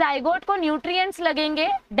 इस जाइगोट को न्यूट्रिएंट्स लगेंगे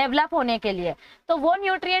डेवलप होने के लिए। तो वो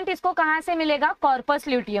न्यूट्रिएंट इसको कहाँ से मिलेगा? कॉर्पस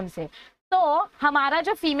ल्यूटियम से। तो हमारा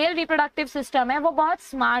जो फीमेल रिप्रोडक्टिव सिस्टम है वो बहुत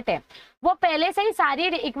स्मार्ट है। वो पहले से ही सारी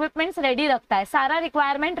इक्विपमेंट्स रेडी रखता है, सारा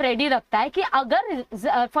रिक्वायरमेंट रेडी रखता है कि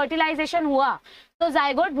अगर फर्टिलाइजेशन हुआ तो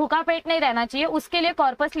जाइगोट भूखा पेट नहीं रहना चाहिए, उसके लिए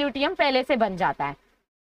कॉर्पस ल्यूटियम पहले से बन जाता है।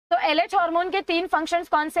 तो LH हार्मोन के 3 फंक्शंस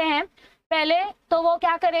कौन से हैं? पहले तो वो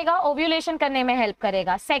क्या करेगा, ओव्यूलेशन करने में हेल्प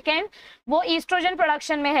करेगा, सेकंड वो ईस्ट्रोजन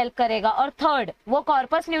प्रोडक्शन में हेल्प करेगा, और थर्ड वो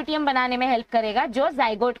कॉर्पस ल्यूटियम बनाने में हेल्प करेगा जो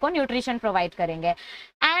जाइगोट को न्यूट्रिशन प्रोवाइड करेंगे।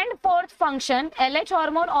 And fourth function, LH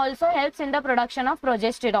hormone also helps in the production of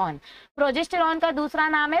progesterone. Progesterone का दूसरा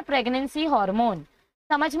नाम है प्रेगनेंसी हार्मोन।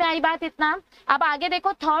 समझ में आई बात इतना? अब आगे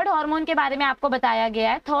देखो, थर्ड हार्मोन के बारे में आपको बताया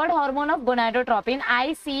गया है, third hormone of gonadotropin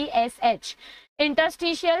ICSH,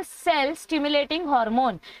 interstitial cell stimulating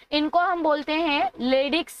hormone. इनको हम बोलते हैं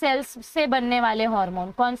लेडिक सेल्स से बनने वाले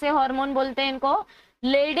हार्मोन। कौन से हार्मोन बोलते हैं इनको?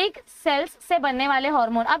 लेडिक सेल्स से बनने वाले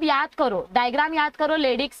हार्मोन। अब याद करो, डायग्राम याद करो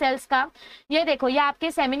लेडिक सेल्स का। ये देखो, ये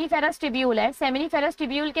आपके सेमिनिफेरस ट्यूब्यूल है, सेमिनिफेरस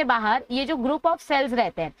ट्यूब्यूल के बाहर ये जो ग्रुप ऑफ सेल्स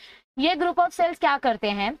रहते हैं, ये ग्रुप ऑफ सेल्स क्या करते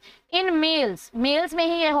हैं, इन मेल्स में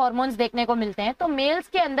ही ये हार्मोन्स देखने को मिलते हैं। तो मेल्स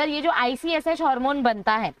के अंदर ये जो ICSH हार्मोन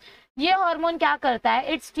बनता है, ये हार्मोन क्या करता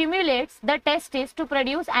है, it stimulates the testis to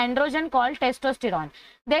produce androgen called testosterone.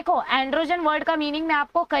 देखो, एंड्रोजन वर्ड का मीनिंग मैं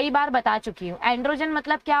आपको कई बार बता चुकी हूँ। एंड्रोजन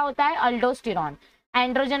मतलब क्या होता है, अल्डोस्टेरॉन।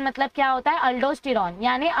 एंड्रोजन मतलब क्या होता है, अल्डोस्टेरॉन,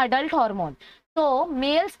 यानी अडल्ट हार्मोन। तो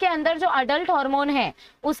मेल्स के अंदर जो अडल्ट हार्मोन है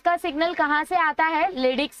उसका सिग्नल कहाँ से आता है,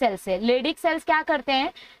 लेडिक सेल से। लेडिक सेल्स क्या करते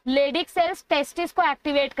हैं, लेडिक सेल्स टेस्टिस को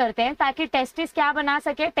एक्टिवेट करते हैं ताकि टेस्टिस क्या बना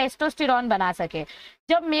सके, टेस्टोस्टेरॉन बना सके।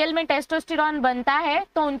 जब मेल में टेस्टोस्टेरॉन बनता है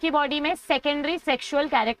तो उनकी बॉडी में सेकेंडरी सेक्सुअल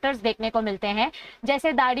कैरेक्टर्स देखने को मिलते हैं,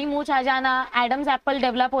 जैसे दाढ़ी मूंछ आ जाना, एडम्स एप्पल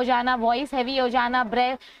डेवलप हो जाना, वॉइस हैवी हो जाना,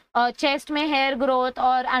 चेस्ट में हेयर ग्रोथ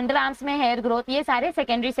और अंडर आर्म्स में हेयर ग्रोथ, ये सारे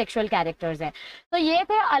सेकेंडरी सेक्सुअल कैरेक्टर्स हैं। तो ये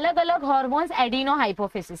थे अलग अलग हार्मोन्स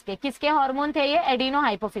एडिनोहाइपोफिसिस के। किसके हार्मोन थे ये,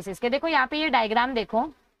 एडिनोहाइपोफिसिस के। देखो यहाँ पे ये डायग्राम देखो,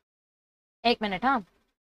 एक मिनट, हाँ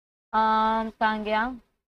कहाँ गया,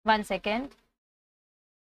 1 सेकेंड,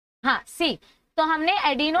 हाँ सी। तो हमने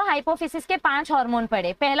एडिनोहाइपोफिसिस के 5 हार्मोन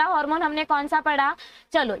पढ़े। पहला हार्मोन हमने कौन सा पढ़ा,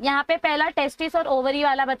 चलो यहाँ पे पहला टेस्टिस और ओवरी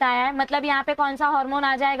वाला बताया है, मतलब यहाँ पे कौन सा हार्मोन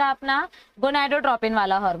आ जाएगा अपना, गोनाडोट्रोपिन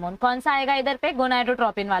वाला हार्मोन। कौन सा आएगा इधर पे,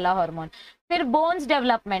 गोनाडोट्रोपिन वाला हार्मोन। फिर bones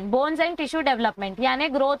development, bones and tissue development यानी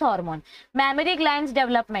growth hormone. Memory glands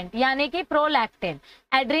development यानी कि प्रोलैक्टिन।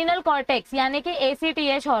 एड्रिनल कॉर्टेक्स यानी कि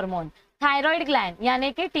ACTH हार्मोन। थायराइड ग्लैंड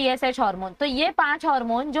यानी कि TSH हार्मोन। तो ये 5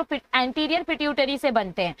 हार्मोन जो एंटीरियर पिट्यूटरी से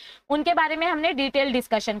बनते हैं, उनके बारे में हमने डिटेल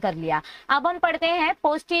डिस्कशन कर लिया। अब हम पढ़ते हैं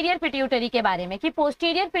पोस्टीरियर पिट्यूटरी के बारे में कि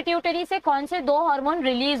पोस्टीरियर पिट्यूटरी से कौन से 2 हार्मोन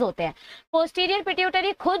रिलीज होते हैं। पोस्टीरियर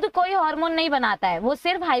पिट्यूटरी खुद कोई हार्मोन नहीं बनाता है, वो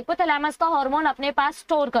सिर्फ हाइपोथैलेमस का हार्मोन अपने पास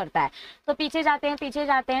स्टोर करता है। तो पीछे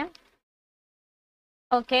जाते हैं,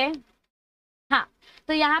 ओके हाँ।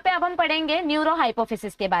 तो यहाँ पे अब हम पढ़ेंगे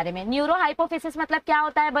न्यूरोहाइपोफिसिस के बारे में। न्यूरोहाइपोफिसिस मतलब क्या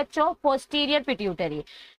होता है बच्चों, पोस्टीरियर पिट्यूटरी।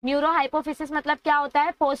 न्यूरोहाइपोफिसिस मतलब क्या होता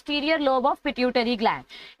है, posterior lobe of pituitary gland.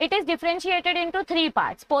 It is differentiated into 3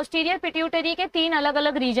 parts. Posterior pituitary के 3 अलग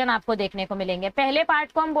अलग रीजन आपको देखने को मिलेंगे। पहले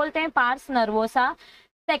पार्ट को हम बोलते हैं पार्स नर्वोसा,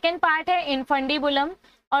 सेकेंड पार्ट है इन्फंडिबुलम,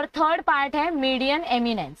 और थर्ड पार्ट है मीडियन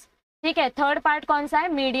एमिनेंस। ठीक है, थर्ड पार्ट कौन सा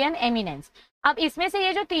है, मीडियन एमिनेंस। अब इसमें से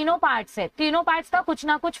ये जो तीनों पार्ट्स है, तीनों पार्ट्स का कुछ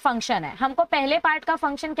ना कुछ फंक्शन है। हमको पहले पार्ट का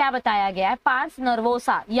फंक्शन क्या बताया गया है, पार्स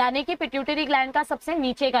नर्वोसा यानी कि पिट्यूटरी ग्लैंड का सबसे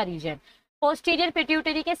नीचे का रीजन, पोस्टीरियर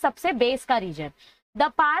पिट्यूटरी के सबसे बेस का reason. The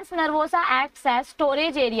parse nervosa acts as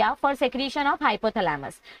storage area for secretion of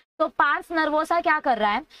hypothalamus. तो पार्स नर्वोसा क्या कर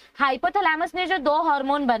रहा है, हाइपोथैलेमस ने जो 2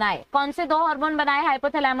 हार्मोन बनाए, कौन से 2 हार्मोन बनाए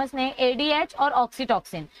हाइपोथैलेमस ने, ADH और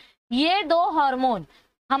ऑक्सीटॉक्सिन। ये 2 हार्मोन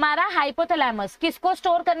हमारा हाइपोथैलेमस किसको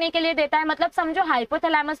स्टोर करने के लिए देता है, मतलब समझो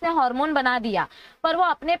हाइपोथैलेमस ने हार्मोन बना दिया पर वो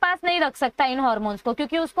अपने पास नहीं रख सकता इन हार्मोन्स को,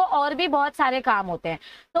 क्योंकि उसको और भी बहुत सारे काम होते हैं।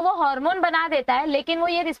 तो वो हार्मोन बना देता है, लेकिन वो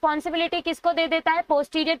ये रिस्पॉन्सिबिलिटी किसको दे देता है,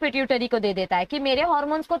 पोस्टीरियर पिट्यूटरी को दे देता है कि मेरे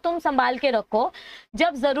हार्मोन्स को तुम संभाल के रखो,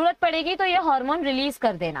 जब जरूरत पड़ेगी तो ये हार्मोन रिलीज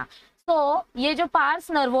कर देना। तो ये जो पार्स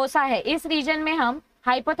नर्वोसा है, इस रीजन में हम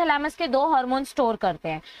हाइपोथैलेमस के 2 हार्मोन स्टोर करते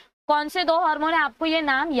हैं। कौन से 2 हार्मोन है, आपको ये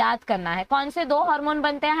नाम याद करना है। कौन से 2 हार्मोन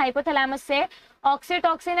बनते हैं हाइपोथैलेमस से,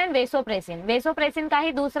 ऑक्सीटॉक्सिन एंड वेसोप्रेसिन। वेसोप्रेसिन का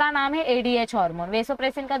ही दूसरा नाम है ADH हार्मोन।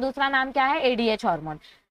 वेसोप्रेसिन का दूसरा नाम क्या है, ADH हार्मोन।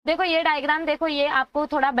 देखो ये डायग्राम देखो, ये आपको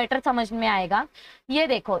थोड़ा बेटर समझ में आएगा। ये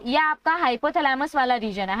देखो, ये आपका हाइपोथैलेमस वाला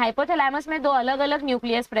रीजन है। हाइपोथैलेमस में 2 अलग अलग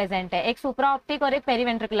न्यूक्लियस प्रेजेंट है, एक सुप्राऑप्टिक और एक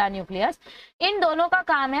पेरीवेंट्रिकुलर न्यूक्लियस। इन दोनों का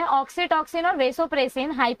काम है ऑक्सीटॉक्सिन और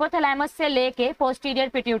वेसोप्रेसिन हाइपोथैलेमस से लेके पोस्टीरियर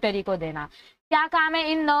पिट्यूटरी को देना। क्या काम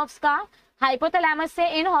है इन नर्व्स का, हाइपोथैलेमस से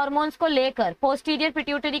इन हार्मोन्स को लेकर पोस्टीरियर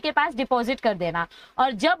पिट्यूटरी के पास डिपॉजिट कर देना,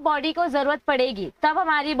 और जब बॉडी को जरूरत पड़ेगी तब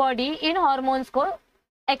हमारी बॉडी इन हार्मोन्स को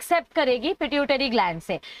एक्सेप्ट करेगी पिट्यूटरी ग्लैंड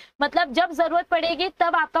से। मतलब जब जरूरत पड़ेगी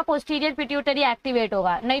तब आपका पोस्टीरियर पिट्यूटरी एक्टिवेट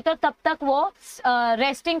होगा, नहीं तो तब तक वो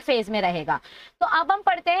रेस्टिंग फेज में रहेगा। तो अब हम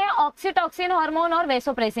पढ़ते हैं ऑक्सीटॉक्सिन हार्मोन और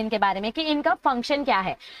वेसोप्रेसिन के बारे में कि इनका फंक्शन क्या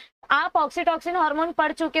है। आप ऑक्सीटॉक्सिन हार्मोन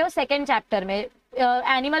पढ़ चुके हो 2nd चैप्टर में,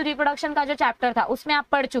 एनिमल रिप्रोडक्शन का जो चैप्टर था उसमें आप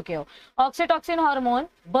पढ़ चुके हो। ऑक्सीटोसिन हार्मोन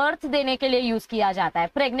बर्थ देने के लिए यूज किया जाता है,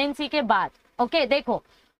 प्रेगनेंसी के बाद। ओके, देखो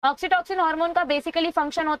ऑक्सीटोसिन हार्मोन का बेसिकली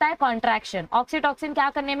फंक्शन होता है कॉन्ट्रैक्शन। ऑक्सीटोसिन क्या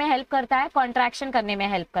करने में हेल्प करता है? कॉन्ट्रैक्शन करने में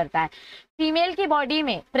हेल्प करता है। फीमेल की बॉडी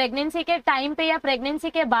में प्रेगनेंसी के टाइम पे या प्रेगनेंसी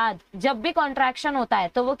के बाद जब भी कॉन्ट्रैक्शन होता है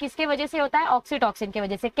तो वो किसके वजह से होता है? ऑक्सीटोसिन की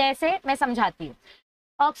वजह से। कैसे, मैं समझाती हूँ।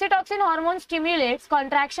 Oxytocin hormone stimulates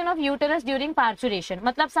contraction of uterus during parturition.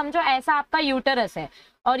 मतलब समझो ऐसा आपका यूटेरस है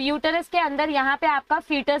और यूटेरस के अंदर यहाँ पे आपका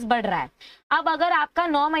फीटस बढ़ रहा है। अब अगर आपका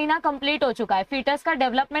 9 महीना कंप्लीट हो चुका है, फीटस का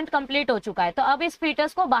डेवलपमेंट कंप्लीट हो चुका है, तो अब इस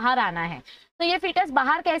फीटस को बाहर आना है। तो ये फीटस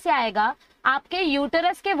बाहर कैसे आएगा? आपके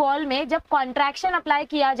यूटेरस के वॉल में जब कॉन्ट्रैक्शन अप्लाई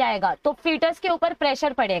किया जाएगा तो फीटस के ऊपर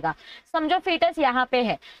प्रेशर पड़ेगा। समझो फीटस यहाँ पे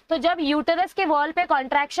है, तो जब यूटेरस के वॉल पे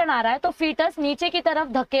कॉन्ट्रैक्शन आ रहा है तो फीटस नीचे की तरफ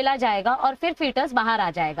धकेला जाएगा और फिर फीटस बाहर आ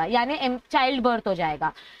जाएगा, यानी चाइल्ड बर्थ हो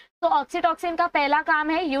जाएगा। तो ऑक्सीटोसिन का पहला काम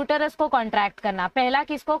है यूटेरस को कॉन्ट्रैक्ट करना। पहला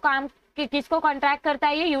किसको कॉन्ट्रैक्ट करता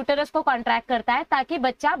है? ये यूटेरस को कॉन्ट्रैक्ट करता है ताकि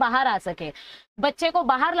बच्चा बाहर आ सके। बच्चे को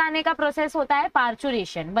बाहर लाने का प्रोसेस होता है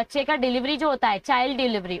पार्चुरेशन। बच्चे का डिलीवरी जो होता है, चाइल्ड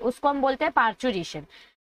डिलीवरी, उसको हम बोलते हैं पार्चुरेशन।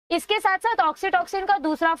 इसके साथ साथ ऑक्सीटोसिन का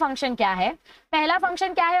दूसरा फंक्शन क्या है? पहला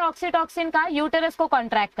फंक्शन क्या है ऑक्सीटोसिन का? यूटेरस को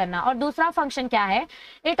कॉन्ट्रैक्ट करना। और दूसरा फंक्शन क्या है?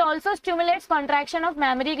 It also stimulates contraction of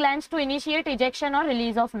memory glands to initiate ejection और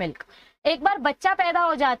रिलीज ऑफ मिल्क। एक बार बच्चा पैदा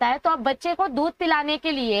हो जाता है तो अब बच्चे को दूध पिलाने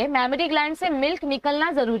के लिए मैमरी ग्लैंड से मिल्क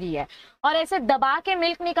निकलना जरूरी है। और ऐसे दबा के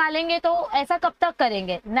मिल्क निकालेंगे तो ऐसा कब तक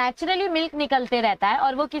करेंगे? नेचुरली मिल्क निकलते रहता है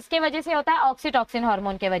और वो किसके वजह से होता है? ऑक्सीटोसिन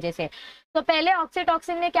हार्मोन के वजह से। तो पहले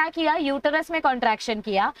ऑक्सीटोसिन ने क्या किया? यूटेरस में कॉन्ट्रैक्शन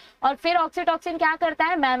किया और फिर ऑक्सीटोसिन क्या करता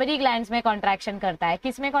है? मैमरी ग्लैंड्स में कॉन्ट्रैक्शन करता है।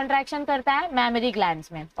 किस में कॉन्ट्रैक्शन करता है? मैमरी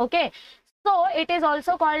ग्लैंड्स में। Okay, so it is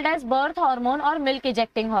also called as birth hormone और मिल्क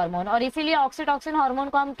इजेक्टिंग हार्मोन। और इसीलिए ऑक्सीटोसिन हार्मोन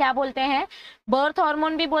को हम क्या बोलते हैं? बर्थ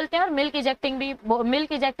हार्मोन भी बोलते हैं और मिल्क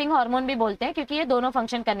इजेक्टिंग हार्मोन भी बोलते हैं, क्योंकि ये दोनों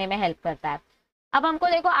फंक्शन करने में हेल्प करता है। अब हमको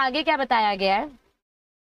देखो आगे क्या बताया गया है।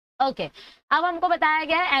 ओके, अब हमको बताया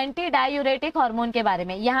गया है एंटी डायूरेटिक हार्मोन के बारे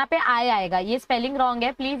में। यहाँ पे आई आएगा, ये स्पेलिंग रॉन्ग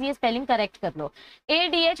है, प्लीज ये स्पेलिंग करेक्ट कर लो।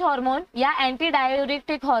 ADH हार्मोन या एंटी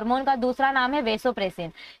डायूरेटिक हार्मोन का दूसरा नाम है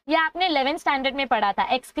वेसोप्रेसिन। ये आपने 11th स्टैंडर्ड में पढ़ा था,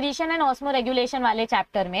 एक्सक्रीशन एंड ऑस्मो रेगुलेशन वाले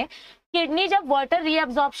चैप्टर में। किडनी जब वाटर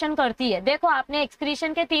रीअब्जॉर्प्शन करती है, देखो आपने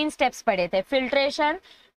एक्सक्रीशन के 3 स्टेप्स पढ़े थे, फिल्ट्रेशन,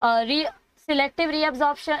 सिलेक्टिव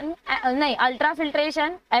रीअब्जॉर्प्शन, नहीं अल्ट्रा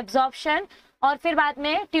फिल्ट्रेशन, एब्जॉर्प्शन और फिर बाद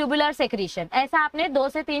में ट्यूबुलर सेक्रीशन। ऐसा आपने 2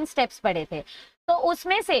 से 3 स्टेप्स पढ़े थे। तो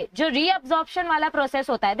उसमें से जो रीअब्जॉर्प्शन वाला प्रोसेस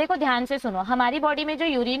होता है, देखो ध्यान से सुनो, हमारी बॉडी में जो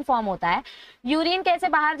यूरिन फॉर्म होता है, यूरिन कैसे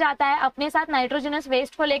बाहर जाता है? अपने साथ नाइट्रोजनस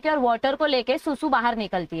वेस्ट को लेके और वाटर को लेके सुसु बाहर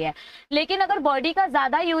निकलती है। लेकिन अगर बॉडी का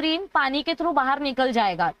ज्यादा यूरिन पानी के थ्रू बाहर निकल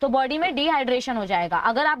जाएगा तो बॉडी में डिहाइड्रेशन हो जाएगा।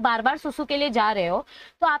 अगर आप बार बार सुसु के लिए जा रहे हो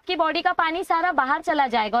तो आपकी बॉडी का पानी सारा बाहर चला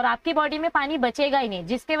जाएगा और आपकी बॉडी में पानी बचेगा ही नहीं,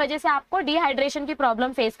 जिसके वजह से आपको डिहाइड्रेशन की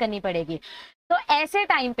प्रॉब्लम फेस करनी पड़ेगी। तो ऐसे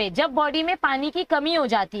टाइम पे जब बॉडी में पानी की कमी हो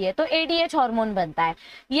जाती है तो ADH हार्मोन बनता है।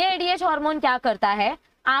 ये ADH हार्मोन क्या करता है?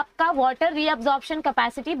 आपका वाटर रीअब्जॉर्प्शन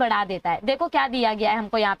कैपेसिटी बढ़ा देता है। देखो क्या दिया गया है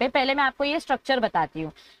हमको यहाँ पे, पहले मैं आपको ये स्ट्रक्चर बताती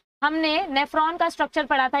हूँ। हमने नेफ्रॉन का स्ट्रक्चर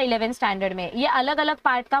पढ़ा था 11th स्टैंडर्ड में। ये अलग अलग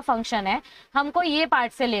पार्ट का फंक्शन है, हमको ये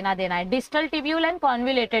पार्ट से लेना देना है। Distal tubule and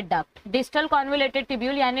convoluted duct, distal convoluted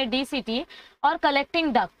tubule यानी DCT और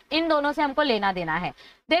कलेक्टिंग डक्ट, इन दोनों से हमको लेना देना है।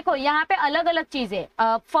 देखो यहाँ पे अलग अलग चीजें,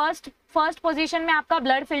 फर्स्ट पोजीशन में आपका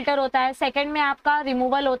ब्लड फिल्टर होता है, सेकंड में आपका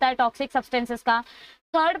रिमूवल होता है टॉक्सिक सब्सटेंसेस का,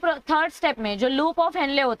 थर्ड स्टेप में जो लूप ऑफ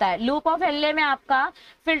हेनले होता है, लूप ऑफ हेनले में आपका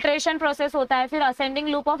फिल्ट्रेशन प्रोसेस होता है, फिर असेंडिंग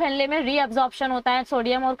लूप ऑफ हेनले में रीअब्जॉर्प्शन होता है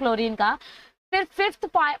सोडियम और क्लोरीन का, फिर 5th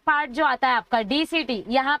पार्ट जो आता है आपका DCT,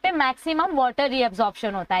 यहाँ पे मैक्सिमम वाटर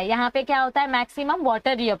रीअब्जॉर्प्शन होता है। यहाँ पे क्या होता है? मैक्सिमम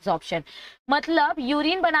वाटर रीअब्जॉर्प्शन, मतलब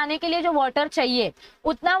यूरिन बनाने के लिए जो वाटर चाहिए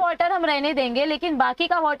उतना वाटर हम रहने देंगे, लेकिन बाकी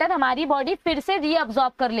का वाटर हमारी बॉडी फिर से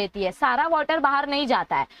रीअब्जॉर्ब कर लेती है, सारा वाटर बाहर नहीं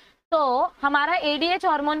जाता है। तो हमारा ADH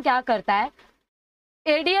हार्मोन क्या करता है?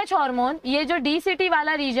 ADH हार्मोन ये जो DCT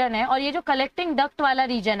वाला रीजन है और ये जो कलेक्टिंग डक्ट वाला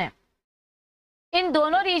रीजन है, इन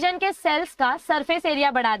दोनों रीजन के सेल्स का सरफेस एरिया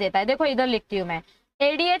बढ़ा देता है। देखो इधर लिखती हूँ मैं,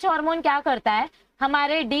 ADH हार्मोन क्या करता है?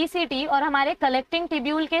 हमारे DCT और हमारे कलेक्टिंग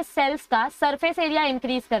ट्यूब्यूल के सेल्स का सरफेस एरिया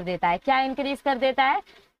इंक्रीज कर देता है। क्या इंक्रीज कर देता है?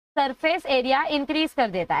 सरफेस एरिया इंक्रीज कर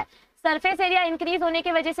देता है। सरफेस एरिया इंक्रीज होने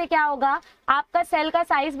की वजह से क्या होगा? आपका सेल का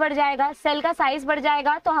साइज बढ़ जाएगा। सेल का साइज बढ़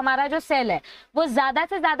जाएगा तो हमारा जो सेल है वो ज्यादा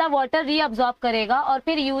से ज्यादा वाटर रीअब्जॉर्ब करेगा और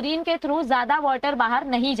फिर यूरिन के थ्रू ज्यादा वाटर बाहर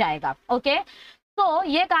नहीं जाएगा। ओके, तो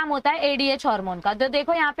ये काम होता है ADH हार्मोन का। तो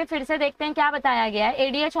देखो यहाँ पे फिर से देखते हैं क्या बताया गया है।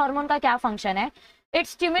 ADH हार्मोन का क्या फंक्शन है? It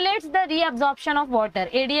stimulates the reabsorption of water.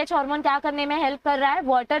 ADH hormone क्या करने में हेल्प कर रहा है?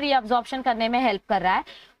 वाटर रीअब्जॉर्प्शन करने में हेल्प कर रहा है।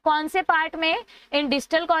 कौन से पार्ट में? इन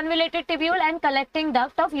distal convoluted tubule and collecting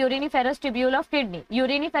duct of uriniferous tubule of kidney.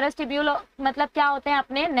 Uriniferous tubule मतलब क्या होते हैं?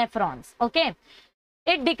 अपने nephrons. Okay,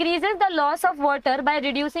 it decreases the loss of water by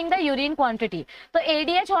reducing the urine quantity. तो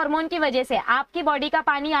एडीएच हार्मोन की वजह से आपकी बॉडी का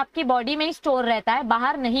पानी आपकी बॉडी में ही स्टोर रहता है,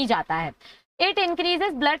 बाहर नहीं जाता है। It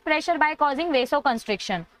increases blood pressure by causing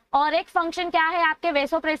vasoconstriction. और एक फंक्शन क्या है आपके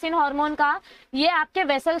वेसोप्रेसिन हार्मोन का? ये आपके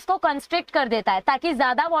वेसल्स को कंस्ट्रिक्ट कर देता है ताकि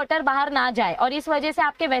ज्यादा वाटर बाहर ना जाए, और इस वजह से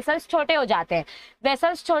आपके वेसल्स छोटे हो जाते हैं।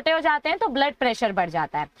 वेसल्स छोटे हो जाते हैं तो ब्लड प्रेशर बढ़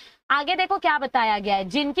जाता है। आगे देखो क्या बताया गया है,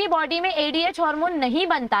 जिनकी बॉडी में एडीएच हार्मोन नहीं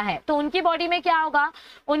बनता है तो उनकी बॉडी में क्या होगा?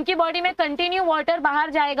 उनकी बॉडी में कंटिन्यू वाटर बाहर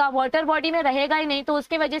जाएगा, वाटर बॉडी में रहेगा ही नहीं, तो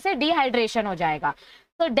उसकी वजह से डिहाइड्रेशन हो जाएगा।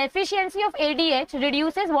 तो deficiency of ADH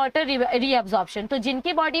reduces water reabsorption. तो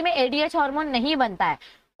जिनकी बॉडी में एडीएच हार्मोन नहीं बनता है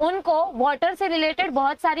उनको वाटर से रिलेटेड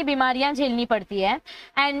बहुत सारी बीमारियां झेलनी पड़ती है।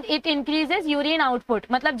 And it increases urine output,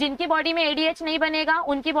 मतलब जिनकी बॉडी में एडीएच नहीं बनेगा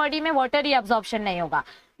उनकी बॉडी में वाटर रीअब्जॉर्प्शन नहीं होगा।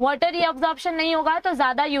 वाटर रीअब्जॉर्प्शन नहीं होगा तो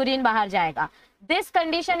ज्यादा यूरिन बाहर जाएगा। This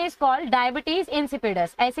condition is called diabetes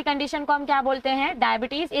insipidus. ऐसी कंडीशन को हम क्या बोलते हैं?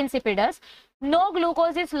 Diabetes insipidus. No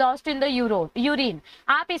glucose is lost in the urine.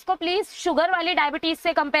 आप इसको प्लीज शुगर वाली डायबिटीज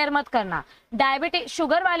से कंपेयर मत करना। डायबिटीज,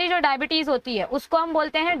 शुगर वाली जो डायबिटीज होती है उसको हम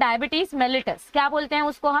बोलते हैं डायबिटीज मेलिटस। क्या बोलते हैं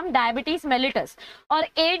उसको हम? Diabetes mellitus. और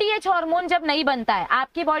एडीएच हार्मोन जब नहीं बनता है,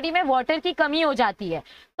 आपकी बॉडी में वाटर की कमी हो जाती है,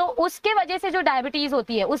 तो उसके वजह से जो डायबिटीज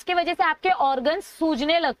होती है उसके वजह से आपके ऑर्गन्स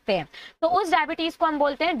सूजने लगते हैं, तो उस डायबिटीज को हम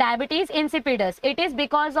बोलते हैं diabetes insipidus. It is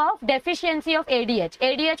because of deficiency of ADH.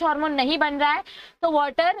 ADH hormone नहीं बन रहा है तो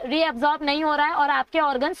वाटर रीअब्सॉर्ब नहीं हो रहा है और आपके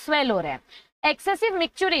ऑर्गन स्वेल हो रहे हैं। Excessive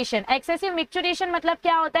micturition. एक्सेसिव मिक्चुरेशन मतलब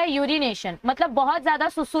क्या होता है? यूरिनेशन, मतलब बहुत ज्यादा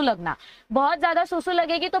सुसु लगना। बहुत ज्यादा सुसु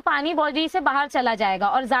लगेगी तो पानी बॉडी से बाहर चला जाएगा,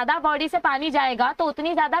 और ज्यादा बॉडी से पानी जाएगा तो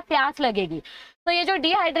उतनी ज्यादा प्यास लगेगी। तो ये जो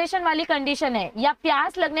डिहाइड्रेशन वाली कंडीशन है या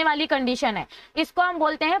प्यास लगने वाली कंडीशन है, इसको हम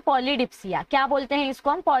बोलते हैं पॉलीडिप्सिया। क्या बोलते हैं इसको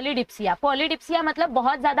हम? पॉलीडिप्सिया। पॉलीडिप्सिया मतलब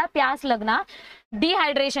बहुत ज्यादा प्यास लगना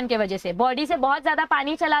डिहाइड्रेशन के वजह से, बॉडी से बहुत ज्यादा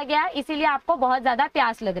पानी चला गया इसीलिए आपको बहुत ज्यादा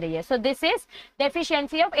प्यास लग रही है। So this is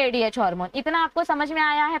deficiency of ADH hormone. इतना आपको समझ में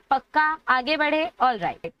आया है? पक्का? आगे बढ़े?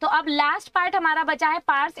 ऑलराइट। तो अब लास्ट पार्ट हमारा बचा है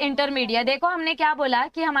पार्स इंटरमीडिया। देखो हमने क्या बोला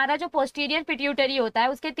कि हमारा जो पोस्टीरियर पिट्यूटरी होता है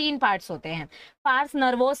उसके 3 पार्ट्स होते हैं, पार्स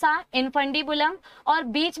नर्वोसा, इनफंडिबुलम, और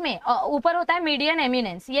बीच में ऊपर होता है मीडियन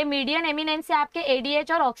एमिनेंस। ये मीडियन एमिनेंस से आपके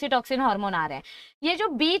एडीएच और ऑक्सीटोसिन हार्मोन आ रहे हैं। ये जो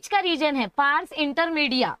बीच का रीजन है पार्स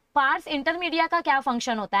इंटरमीडिया, पार्स इंटरमीडिया का क्या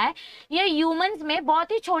फंक्शन होता है? ये ह्यूमंस में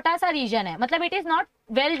बहुत ही छोटा सा रीजन है, मतलब it is not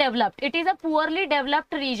well developed, it is a poorly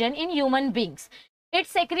developed reason in human beings. It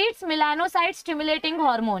सेक्रीट्स melanocyte stimulating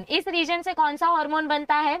hormone. इस रीजन से कौन सा हार्मोन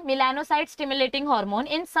बनता है? मेलानोसाइट स्टिमुलेटिंग हार्मोन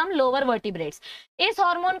इन सम लोअर वर्टिब्रेट्स। इस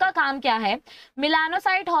हार्मोन का काम क्या है?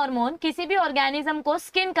 मेलानोसाइट हार्मोन किसी भी ऑर्गेनिज्म को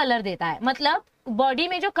स्किन कलर देता है, मतलब बॉडी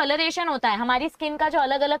में जो कलरेशन होता है, हमारी स्किन का जो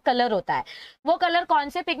अलग अलग कलर होता है, वो कलर कौन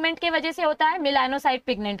से पिगमेंट के वजह से होता है? मेलानोसाइट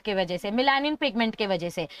पिगमेंट के वजह से, मेलानिन पिगमेंट के वजह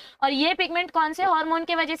से। और ये पिगमेंट कौन से हार्मोन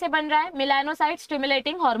के वजह से बन रहा है? मेलानोसाइट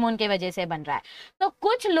स्टिमुलेटिंग हार्मोन के वजह से बन रहा है। तो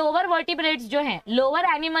कुछ लोअर वर्टिब्रेट्स जो हैं, लोअर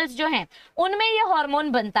एनिमल्स जो हैं, उनमें ये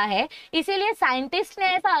हार्मोन बनता है। इसीलिए साइंटिस्ट ने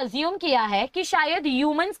ऐसा अज्यूम किया है कि शायद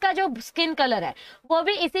ह्यूमंस का जो स्किन कलर है वो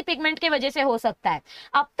भी इसी पिगमेंट के वजह से हो सकता है।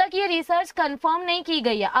 अब तक ये रिसर्च कंफर्म नहीं की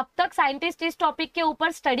गई है, अब तक साइंटिस्ट इस टॉपिक के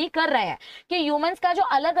ऊपर स्टडी कर रहे हैं कि ह्यूमंस का जो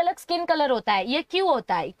अलग अलग स्किन कलर होता है ये क्यों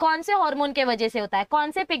होता है, कौन से हार्मोन के वजह से होता है,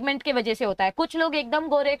 कौन से पिगमेंट के वजह से होता है। कुछ लोग एकदम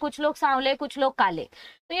गोरे, कुछ लोग सांवले, कुछ लोग काले,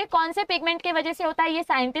 तो ये कौन से पिगमेंट के वजह से होता है ये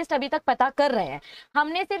साइंटिस्ट अभी तक पता कर रहे हैं।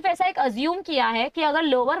 हमने सिर्फ ऐसा एक अज्यूम किया है कि अगर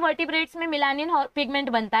लोअर वर्टिब्रेट्स में मेलानिन पिगमेंट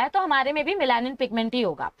बनता है तो हमारे में भी मेलानिन पिगमेंट ही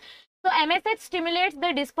होगा। So MSH stimulates the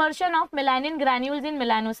dispersion of melanin granules in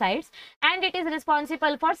melanocytes and it is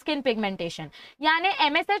responsible for skin pigmentation। यानी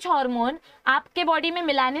MSH हार्मोन आपके बॉडी में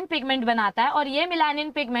मेलानिन पिगमेंट बनाता है और ये मेलानिन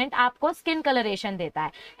पिगमेंट आपको स्किन कलरेशन देता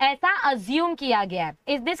है, ऐसा अज्यूम किया गया है।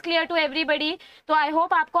 Is this clear to everybody? तो आई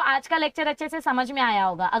होप आपको आज का लेक्चर अच्छे से समझ में आया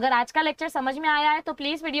होगा। अगर आज का लेक्चर समझ में आया है तो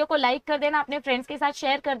प्लीज वीडियो को लाइक कर देना, अपने फ्रेंड्स के साथ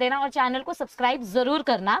शेयर कर देना और चैनल को सब्सक्राइब जरूर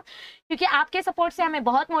करना, क्योंकि आपके सपोर्ट से हमें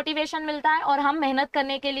बहुत मोटिवेशन मिलता है और हम मेहनत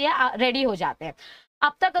करने के लिए रेडी हो जाते हैं।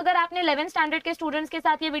 अब तक अगर आपने 11th स्टैंडर्ड के स्टूडेंट्स के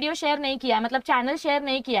साथ ये वीडियो शेयर नहीं किया है, मतलब चैनल शेयर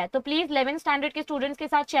नहीं किया है, तो प्लीज 11th स्टैंडर्ड के स्टूडेंट्स के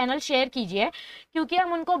साथ चैनल शेयर कीजिए, क्योंकि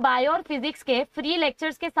हम उनको बायो और फिजिक्स के फ्री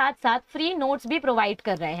लेक्चर्स के साथ साथ फ्री नोट्स भी प्रोवाइड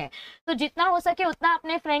कर रहे हैं। तो जितना हो सके उतना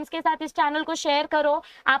अपने फ्रेंड्स के साथ इस चैनल को शेयर करो।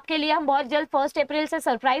 आपके लिए हम बहुत जल्द 1 अप्रैल से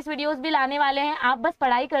सरप्राइज वीडियोज भी लाने वाले हैं। आप बस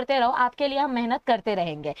पढ़ाई करते रहो, आपके लिए हम मेहनत करते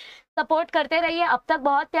रहेंगे। सपोर्ट करते रहिए। अब तक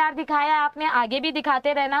बहुत प्यार दिखाया है आपने, आगे भी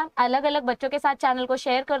दिखाते रहना। अलग अलग बच्चों के साथ चैनल को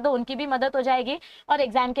शेयर कर दो, उनकी भी मदद हो जाएगी और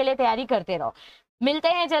एग्जाम के लिए तैयारी करते रहो। मिलते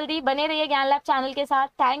हैं जल्दी, बने रहिए ज्ञान लैब चैनल के साथ।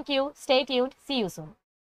 Thank you, stay tuned, C you soon.